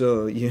 And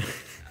so you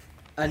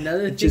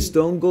Another thing, just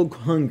don't go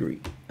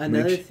hungry.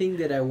 another thing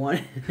that I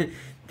want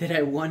that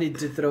I wanted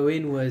to throw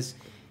in was,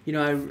 you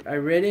know, I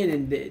read it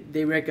and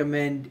they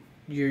recommend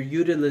your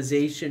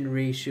utilization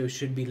ratio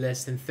should be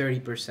less than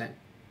 30%.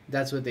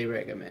 That's what they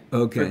recommend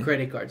for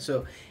credit cards.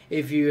 So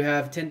if you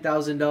have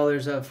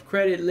 $10,000 of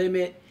credit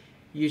limit,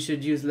 you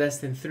should use less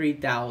than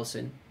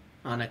 $3,000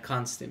 on a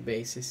constant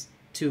basis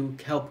to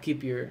help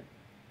keep your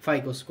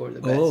FICO score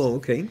the best. Oh,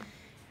 okay.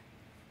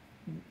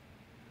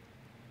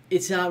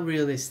 It's not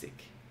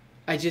realistic.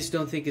 I just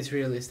don't think it's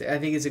realistic. I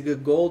think it's a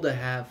good goal to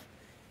have,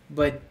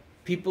 but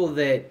people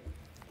that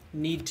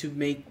need to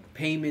make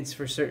payments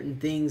for certain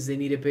things, they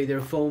need to pay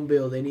their phone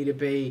bill, they need to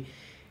pay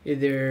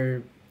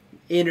their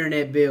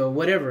internet bill,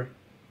 whatever,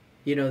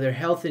 you know, their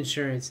health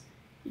insurance,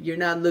 you're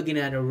not looking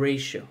at a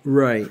ratio.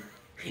 Right.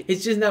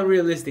 It's just not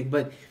realistic,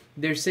 but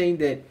they're saying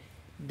that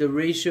the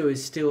ratio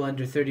is still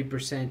under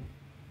 30%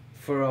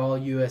 for all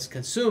U.S.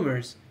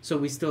 consumers, so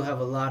we still have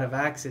a lot of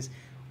access.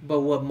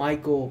 But what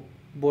Michael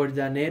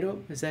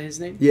Bordanero, is that his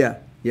name? Yeah,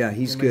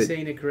 he's good. Am I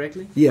saying it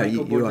correctly? Yeah,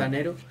 Michael you are.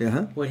 Bordanero.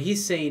 Uh-huh. What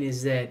he's saying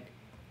is that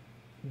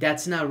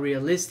that's not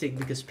realistic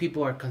because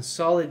people are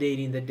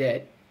consolidating the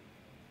debt,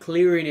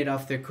 clearing it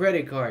off their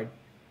credit card,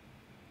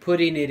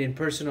 putting it in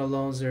personal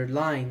loans or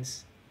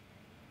lines,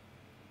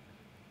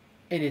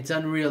 and it's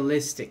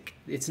unrealistic.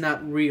 It's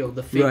not real,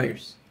 the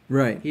figures.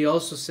 Right. He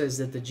also says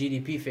that the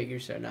GDP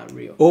figures are not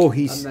real. Oh,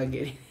 I'm not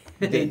getting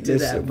into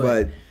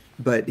that,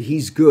 but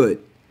he's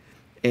good.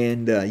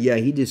 And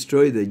he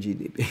destroyed the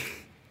GDP. He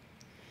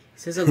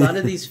says a lot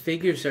of these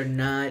figures are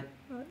not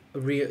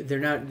real.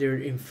 They're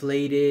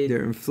inflated.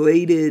 They're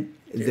inflated.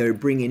 They're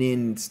bringing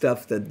in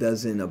stuff that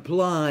doesn't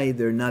apply.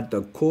 They're not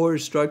the core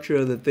structure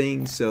of the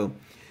thing. So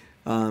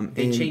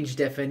they changed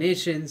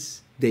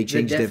definitions. The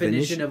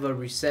definition of a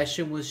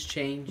recession was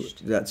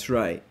changed. That's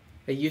right.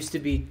 It used to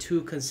be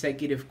 2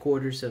 consecutive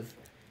quarters of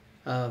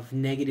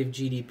negative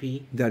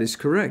GDP. That is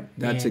correct.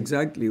 That's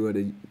exactly what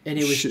it. And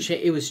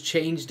it was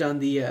changed on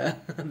the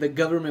the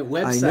government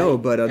website. I know,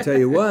 but I'll tell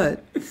you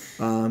what.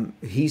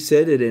 He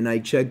said it, and I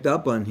checked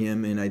up on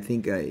him, and I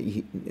think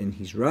and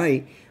he's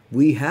right.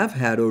 We have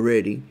had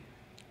already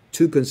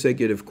 2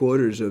 consecutive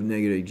quarters of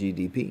negative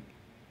GDP.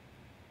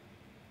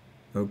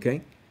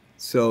 Okay,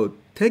 so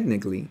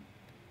technically,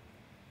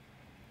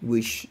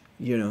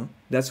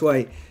 that's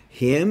why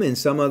him and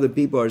some other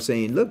people are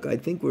saying, look, I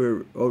think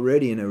we're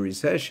already in a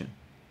recession.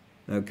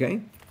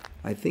 Okay?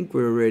 I think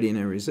we're already in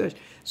a recession.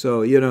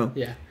 So,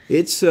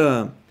 it's...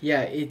 well,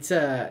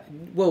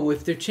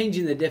 if they're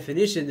changing the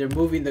definition, they're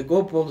moving the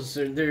goalposts,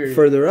 or they're...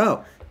 further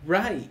out.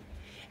 Right.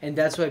 And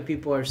that's why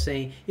people are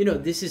saying,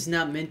 this is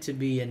not meant to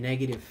be a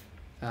negative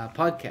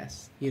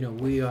podcast.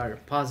 We are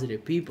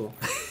positive people.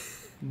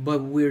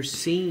 But we're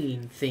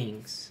seeing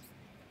things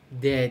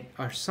that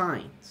are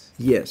signs.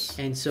 Yes.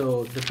 And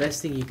so the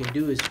best thing you can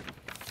do is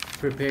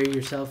prepare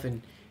yourself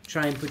and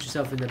try and put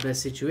yourself in the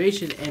best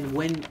situation. And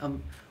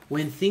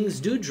when things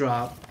do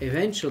drop,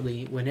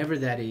 eventually, whenever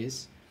that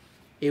is,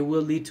 it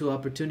will lead to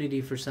opportunity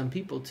for some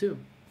people too.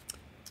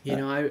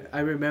 I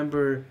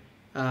remember,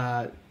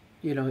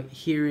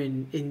 here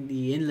in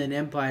the Inland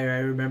Empire, I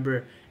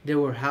remember there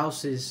were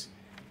houses,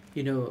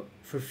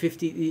 for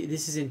 50.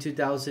 This is in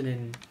 2000,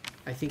 and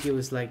I think it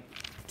was like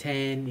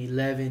 10,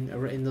 11,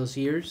 or in those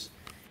years.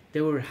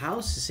 There were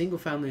houses,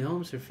 single-family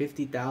homes for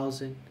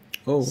 $50,000,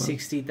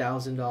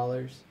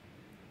 $60,000.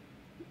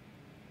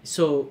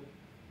 So,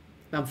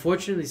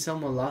 unfortunately,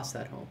 someone lost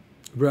that home.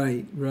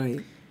 Right.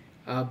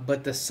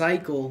 But the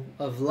cycle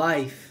of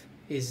life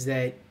is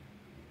that,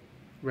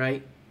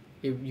 right,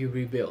 you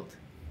rebuild.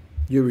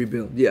 You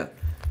rebuild, yeah.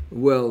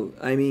 Well,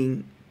 I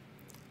mean,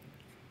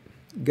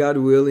 God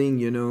willing,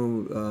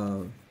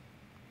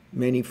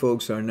 many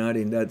folks are not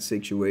in that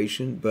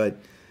situation, but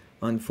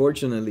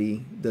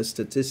unfortunately, the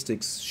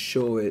statistics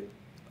show it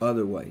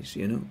otherwise.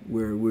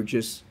 We're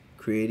just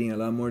creating a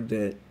lot more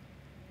debt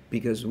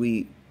because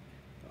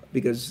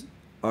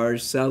our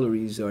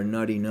salaries are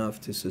not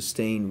enough to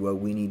sustain what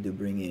we need to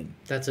bring in.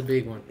 That's a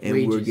big one. And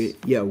wages.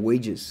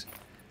 Wages.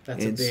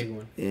 That's a big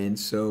one. And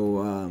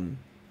so,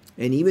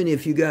 and even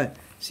if you got,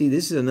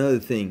 this is another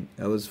thing.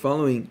 I was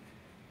following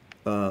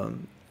a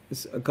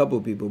couple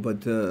of people,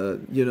 but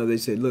they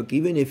said, look,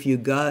 even if you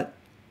got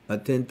a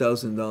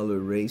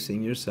 $10,000 raise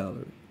in your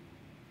salary,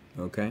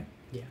 okay?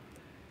 Yeah.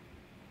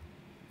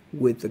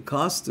 With the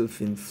cost of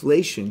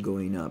inflation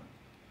going up,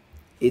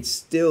 it's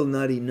still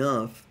not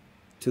enough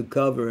to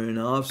cover and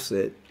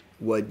offset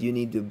what you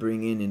need to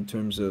bring in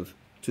terms of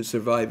to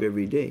survive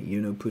every day.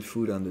 Put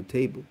food on the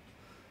table,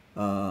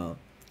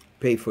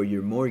 pay for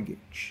your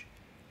mortgage.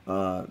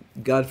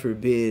 God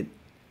forbid,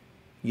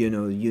 you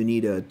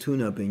need a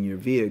tune-up in your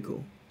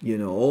vehicle.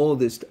 All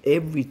this,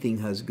 everything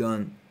has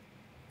gone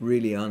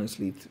really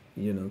honestly,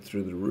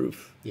 through the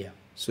roof. Yeah.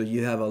 So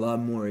you have a lot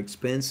more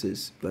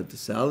expenses, but the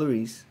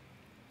salaries,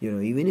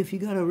 even if you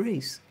got a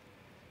raise,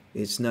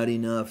 it's not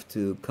enough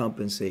to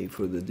compensate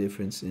for the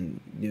difference in,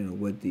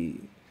 what the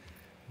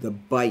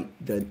bite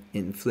that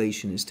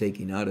inflation is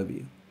taking out of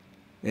you.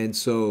 And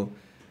so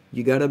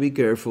you got to be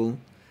careful.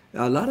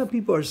 A lot of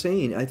people are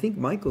saying, I think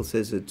Michael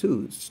says it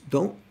too,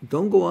 don't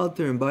go out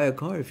there and buy a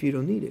car if you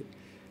don't need it.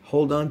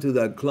 Hold on to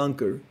that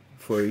clunker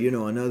for,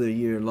 another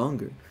year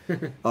longer.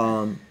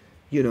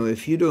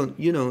 If you don't,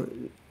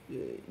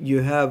 you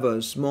have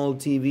a small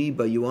TV,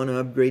 but you want to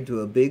upgrade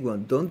to a big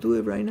one, don't do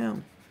it right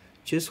now.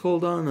 Just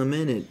hold on a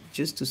minute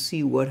just to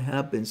see what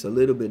happens a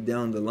little bit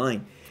down the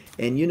line.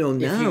 And, now...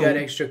 If you got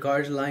extra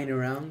cars lying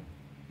around...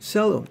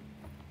 Sell them.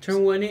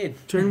 Turn one in.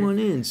 Turn one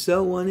in.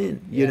 Sell one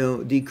in.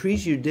 Yeah.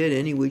 Decrease your debt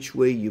any which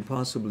way you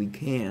possibly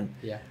can.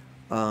 Yeah.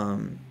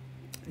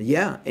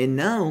 And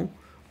now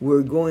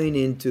we're going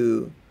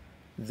into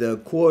the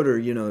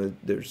quarter,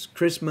 there's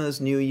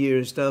Christmas, New Year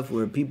and stuff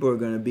where people are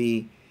going to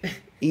be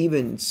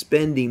even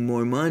spending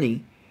more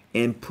money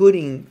and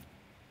putting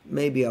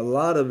maybe a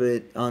lot of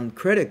it on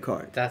credit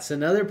card. That's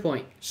another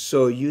point.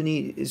 So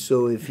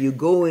if you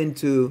go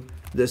into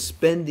the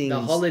spending, the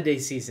holiday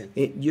season,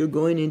 you're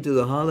going into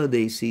the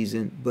holiday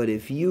season, but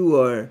if you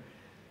are,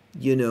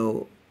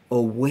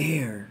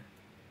 aware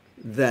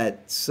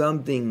that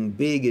something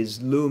big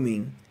is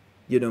looming,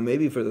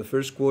 maybe for the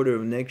first quarter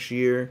of next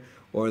year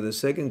or the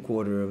second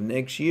quarter of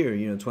next year,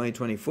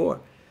 2024,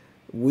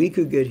 we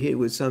could get hit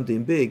with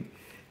something big.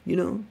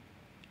 You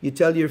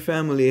tell your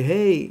family,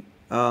 hey,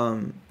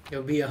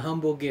 it'll be a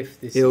humble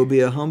gift this year. It'll be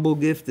a humble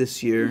gift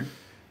this year.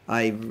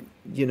 And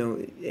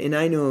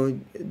I know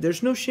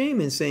there's no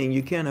shame in saying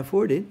you can't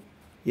afford it.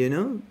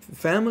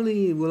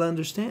 Family will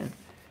understand.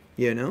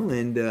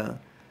 And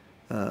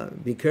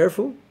be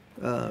careful.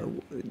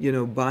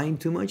 Buying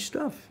too much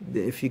stuff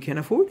if you can't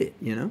afford it.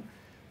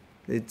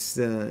 It's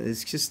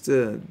just.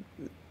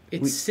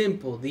 It's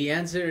simple. The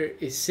answer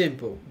is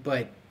simple,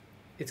 but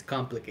it's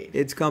complicated.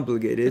 It's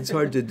complicated. It's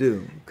hard to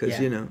do because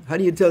Yeah. How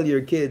do you tell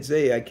your kids,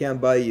 hey, I can't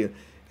buy you?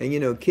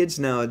 And kids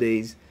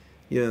nowadays,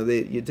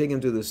 you take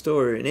them to the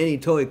store and any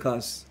toy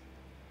costs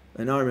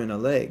an arm and a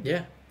leg.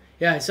 Yeah.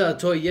 I saw a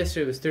toy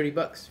yesterday. It was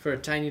 $30 for a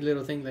tiny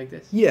little thing like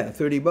this. Yeah,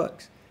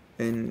 $30.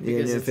 And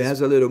if it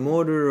has a little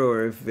motor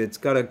or if it's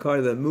got a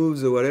car that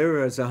moves or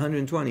whatever, it's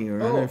 $120 or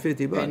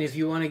 $150. And if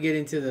you want to get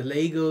into the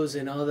Legos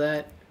and all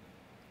that,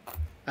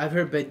 I've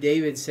heard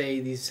David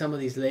say some of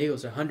these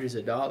Legos are hundreds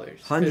of dollars.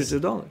 Hundreds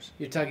of dollars.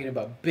 You're talking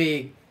about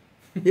big.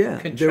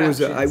 Yeah,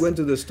 I went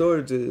to the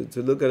store to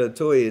look at a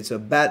toy. It's a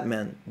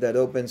Batman that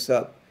opens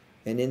up,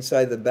 and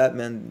inside the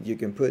Batman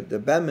the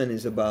Batman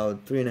is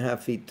about 3.5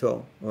 feet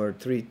tall or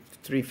 3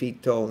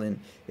 feet tall, and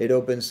it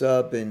opens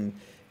up. And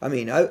I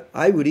mean,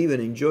 I would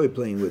even enjoy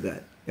playing with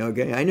that.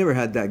 Okay, I never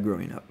had that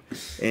growing up,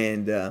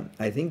 and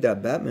I think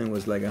that Batman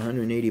was like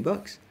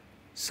 $180,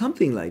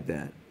 something like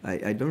that.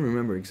 I don't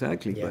remember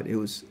exactly, but it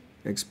was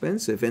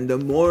expensive. And the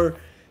more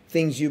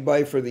things you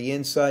buy for the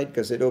inside,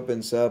 because it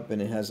opens up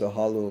and it has a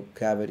hollow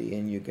cavity,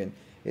 and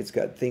it's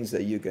got things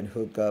that you can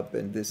hook up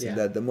and this and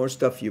that. The more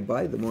stuff you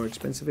buy, the more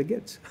expensive it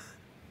gets.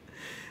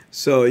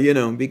 So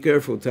be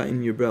careful,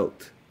 tighten your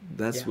belt.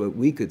 That's what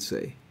we could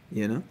say.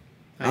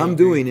 I'm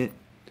doing it.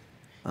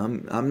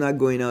 I'm not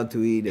going out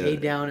to eat. Pay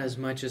down as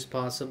much as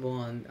possible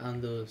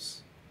on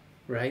those,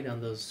 right?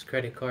 On those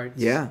credit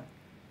cards. Yeah,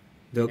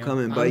 they'll come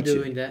and bite you. I'm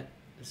doing that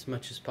as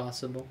much as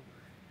possible.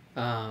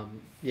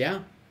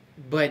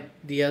 But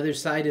the other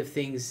side of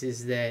things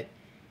is that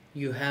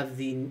you have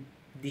the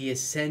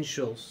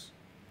essentials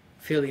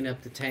filling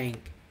up the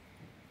tank.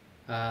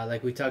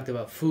 Like we talked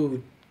about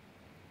food.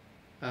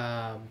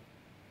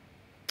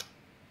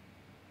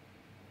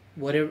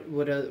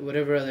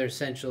 Whatever other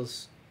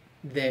essentials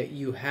that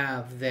you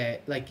have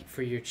that, like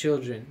for your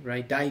children,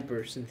 right?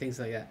 Diapers and things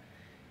like that.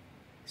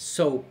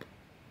 Soap,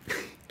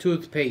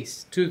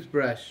 toothpaste,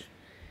 toothbrush.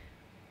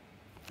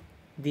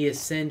 The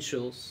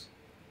essentials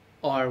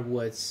are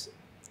what's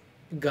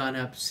gone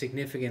up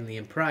significantly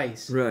in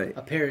price. Right.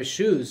 A pair of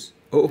shoes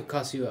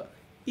costs you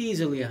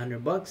easily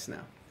 $100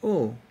 now.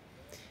 Oh,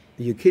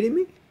 are you kidding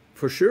me?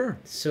 For sure.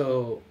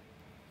 So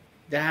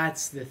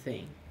that's the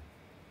thing.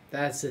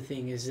 That's the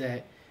thing is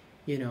that,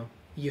 we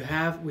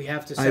have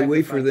to sacrifice. I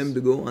wait for them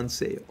to go on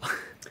sale.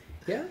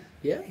 Yeah,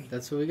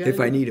 that's what we got. If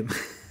I need them.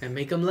 And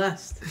make them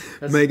last.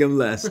 Make them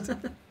last.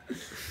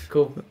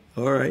 Cool.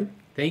 All right.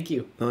 Thank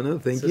you. Oh, no,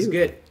 thank you. This was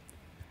good.